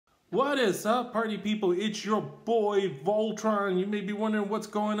What is up, party people? It's your boy Voltron. You may be wondering what's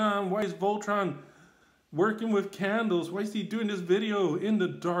going on. Why is Voltron working with candles? Why is he doing this video in the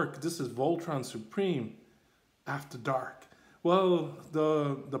dark? This is Voltron Supreme after dark. Well,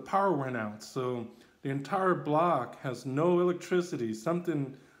 the power went out, so the entire block has no electricity.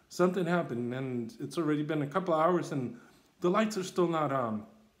 Something happened, and it's already been a couple hours, and the lights are still not on.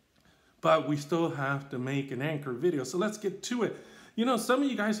 But we still have to make an ANKR video, so let's get to it. You know, some of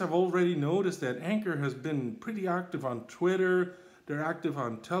you guys have already noticed that ANKR has been pretty active on Twitter. They're active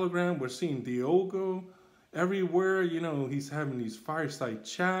on Telegram. We're seeing Diogo everywhere. You know, he's having these fireside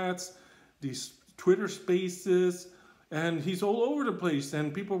chats, these Twitter spaces, and he's all over the place.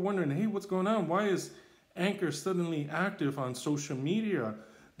 And people are wondering, hey, what's going on? Why is ANKR suddenly active on social media?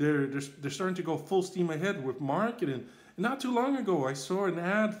 They're starting to go full steam ahead with marketing. Not too long ago, I saw an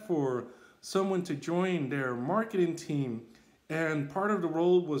ad for someone to join their marketing team. And part of the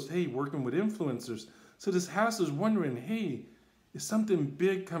role was, hey, working with influencers. So this house is wondering, hey, is something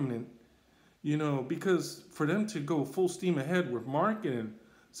big coming in? You know, because for them to go full steam ahead with marketing,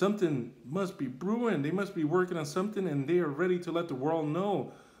 something must be brewing. They must be working on something, and they are ready to let the world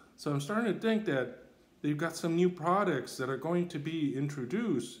know. So I'm starting to think that they've got some new products that are going to be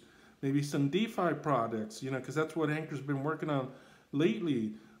introduced. Maybe some DeFi products, you know, because that's what ANKR's been working on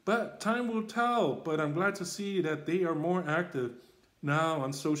lately. But time will tell. But I'm glad to see that they are more active now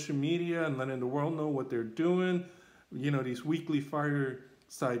on social media and letting the world know what they're doing. You know, these weekly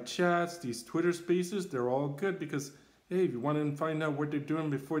fireside chats, these Twitter spaces, they're all good because, hey, if you want to find out what they're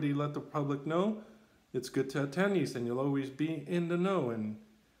doing before they let the public know, it's good to attend these and you'll always be in the know. And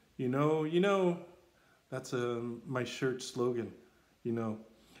you know, that's my shirt slogan, you know.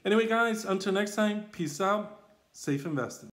 Anyway, guys, until next time, peace out, safe investing.